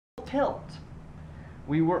tilt.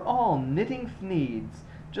 We were all knitting thneeds,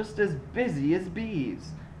 just as busy as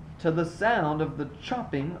bees, to the sound of the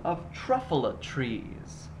chopping of truffula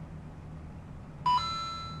trees.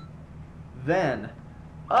 Then,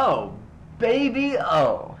 oh, baby,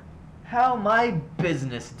 oh, how my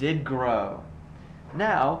business did grow.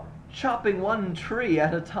 Now, chopping one tree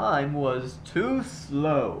at a time was too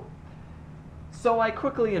slow. So I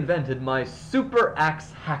quickly invented my super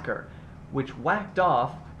axe hacker, which whacked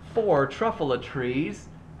off 4 truffula trees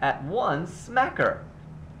at one smacker.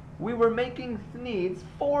 We were making thneeds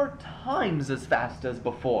 4 times as fast as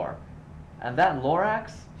before, and that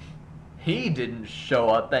Lorax, he didn't show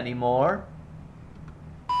up anymore.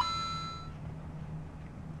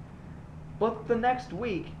 But the next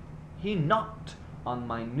week, he knocked on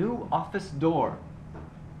my new office door.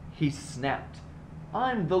 He snapped,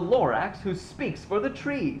 "I'm the Lorax who speaks for the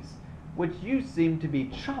trees, which you seem to be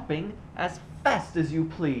chopping as fast as you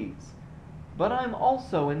please. But I'm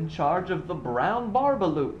also in charge of the brown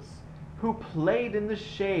barbaloots, who played in the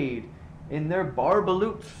shade in their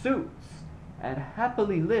barbaloot suits, and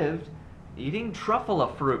happily lived eating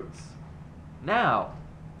truffula fruits. Now,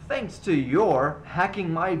 thanks to your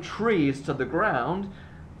hacking my trees to the ground,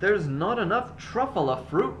 there's not enough truffula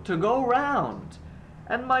fruit to go round,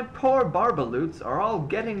 and my poor barbaloots are all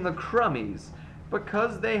getting the crummies,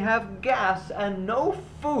 because they have gas and no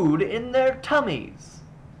food in their tummies."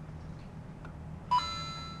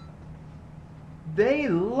 They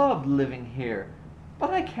loved living here, but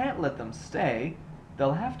I can't let them stay.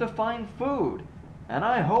 They'll have to find food, and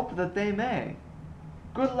I hope that they may.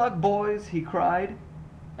 "Good luck, boys," he cried,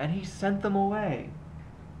 and he sent them away.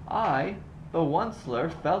 I, the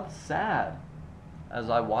Onceler, felt sad as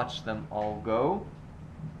I watched them all go.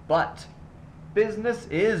 But business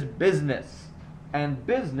is business, and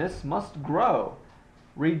business must grow,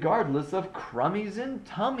 regardless of crummies in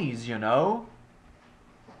tummies, you know.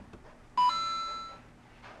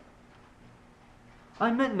 I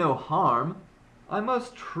meant no harm, I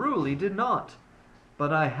most truly did not,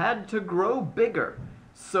 but I had to grow bigger,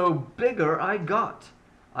 so bigger I got.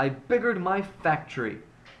 I biggered my factory,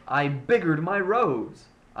 I biggered my roads,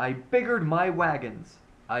 I biggered my wagons,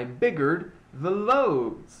 I biggered the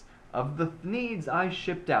loads of the thneeds I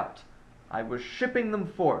shipped out. I was shipping them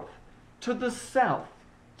forth, to the south,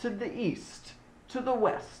 to the east, to the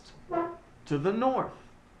west, to the north.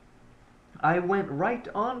 I went right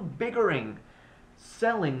on biggering,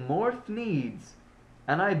 selling more thneeds,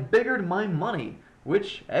 and I biggered my money,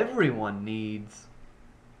 which everyone needs.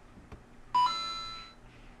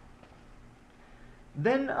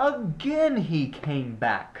 Then again he came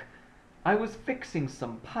back. I was fixing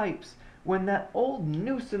some pipes when that old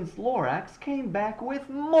nuisance Lorax came back with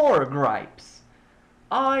more gripes.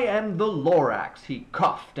 "I am the Lorax," he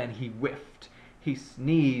coughed and he whiffed. He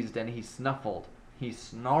sneezed and he snuffled. He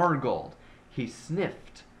snargled. He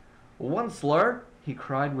sniffed. "Onceler," he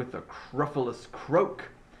cried with a cruffulous croak,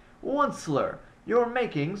 "Onceler, you're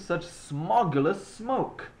making such smogulous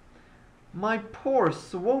smoke. My poor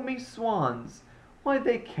swomy swans, why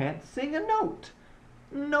they can't sing a note.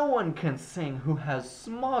 No one can sing who has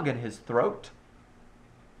smog in his throat."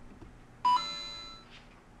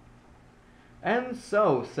 "And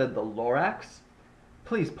so," said the Lorax,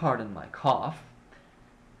 please pardon my cough,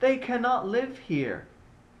 "they cannot live here,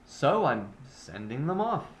 so I'm sending them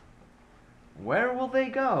off. Where will they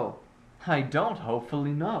go? I don't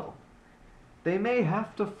hopefully know. They may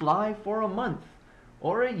have to fly for a month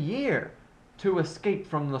or a year to escape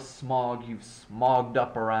from the smog you've smogged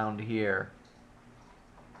up around here."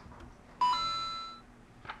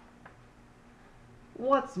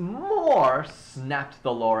 "What's more," snapped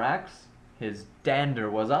the Lorax, his dander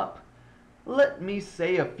was up, "let me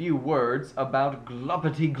say a few words about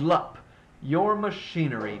Gluppity-Glup. Your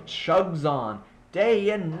machinery chugs on day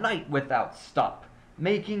and night without stop,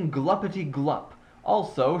 making Gluppity-Glup,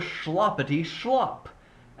 also Schloppity-Schlop.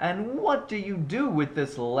 And what do you do with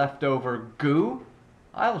this leftover goo?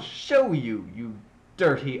 I'll show you, you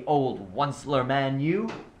dirty old Onceler man, you."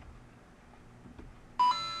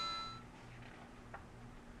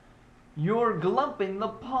 "You're glumping the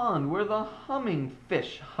pond where the humming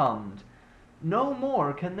fish hummed. No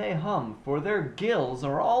more can they hum, for their gills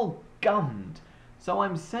are all gummed. So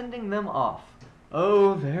I'm sending them off.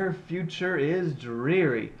 Oh, their future is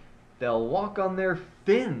dreary. They'll walk on their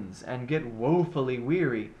fins and get woefully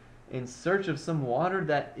weary, in search of some water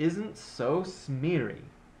that isn't so smeary."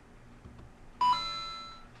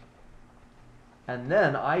 And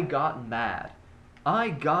then I got mad. I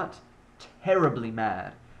got terribly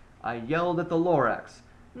mad. I yelled at the Lorax,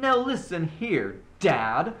 "Now listen here,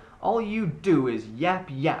 Dad. All you do is yap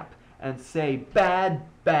yap and say bad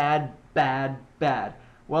bad, bad, bad.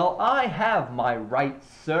 Well, I have my rights,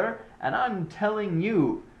 sir, and I'm telling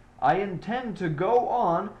you, I intend to go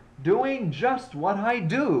on doing just what I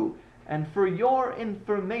do. And for your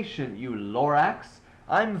information, you Lorax,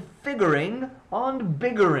 I'm figuring on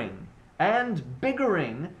biggering, and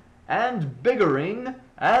biggering, and biggering,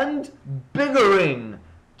 and biggering,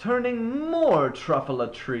 turning more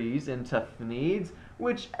truffula trees into thneeds,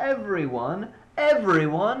 which everyone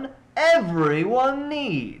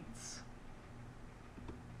needs.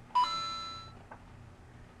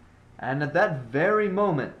 And at that very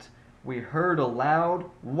moment, we heard a loud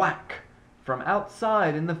whack. From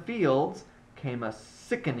outside in the fields came a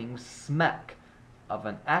sickening smack of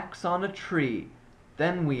an axe on a tree.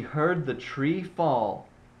 Then we heard the tree fall,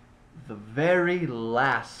 the very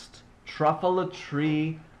last truffula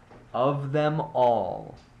tree of them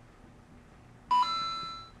all.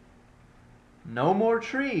 No more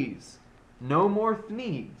trees, no more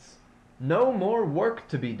thneeds, no more work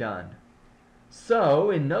to be done. So,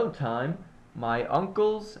 in no time, my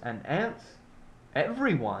uncles and aunts,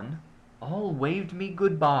 everyone, all waved me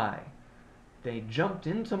goodbye. They jumped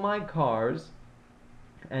into my cars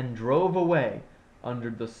and drove away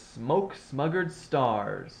under the smoke-smuggered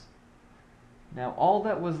stars. Now all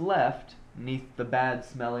that was left, 'neath the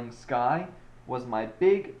bad-smelling sky, was my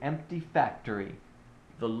big empty factory,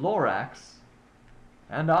 the Lorax,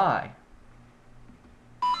 and I.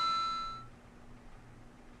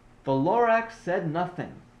 The Lorax said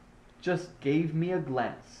nothing, just gave me a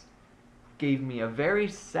glance, gave me a very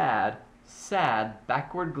sad, sad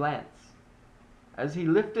backward glance, as he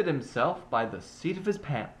lifted himself by the seat of his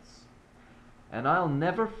pants. And I'll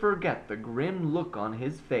never forget the grim look on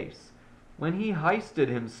his face when he hoisted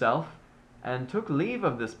himself and took leave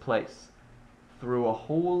of this place through a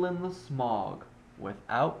hole in the smog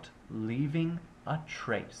without leaving a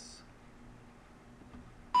trace.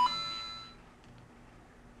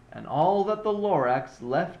 And all that the Lorax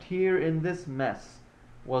left here in this mess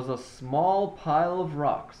was a small pile of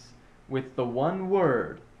rocks with the one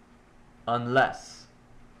word, unless.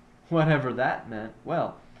 Whatever that meant,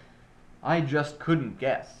 well, I just couldn't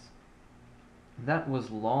guess. That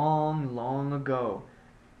was long, long ago.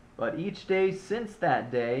 But each day since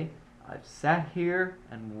that day, I've sat here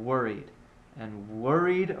and worried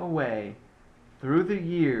away. Through the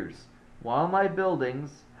years, while my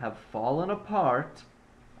buildings have fallen apart,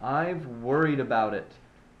 I've worried about it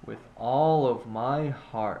with all of my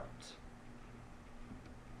heart.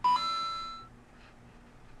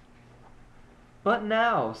 But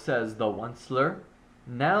now, says the Onceler,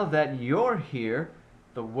 now that you're here,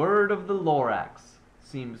 the word of the Lorax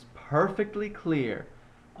seems perfectly clear.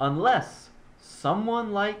 Unless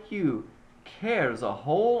someone like you cares a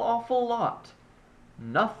whole awful lot,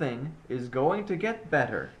 nothing is going to get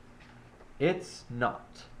better. It's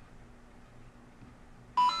not.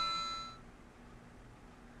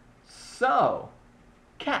 So,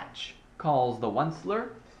 catch, calls the Onceler.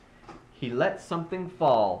 He lets something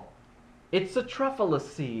fall. It's a truffula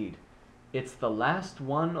seed. It's the last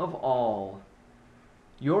one of all.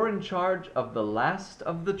 You're in charge of the last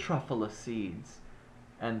of the truffula seeds,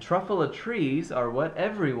 and truffula trees are what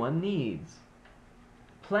everyone needs.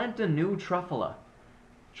 Plant a new truffula,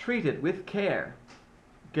 treat it with care,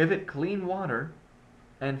 give it clean water,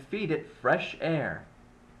 and feed it fresh air.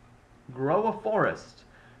 Grow a forest,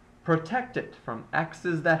 protect it from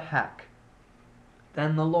axes that hack.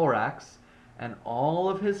 Then the Lorax and all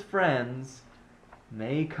of his friends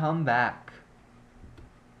may come back.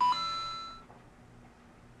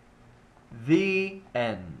 The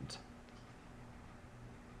end.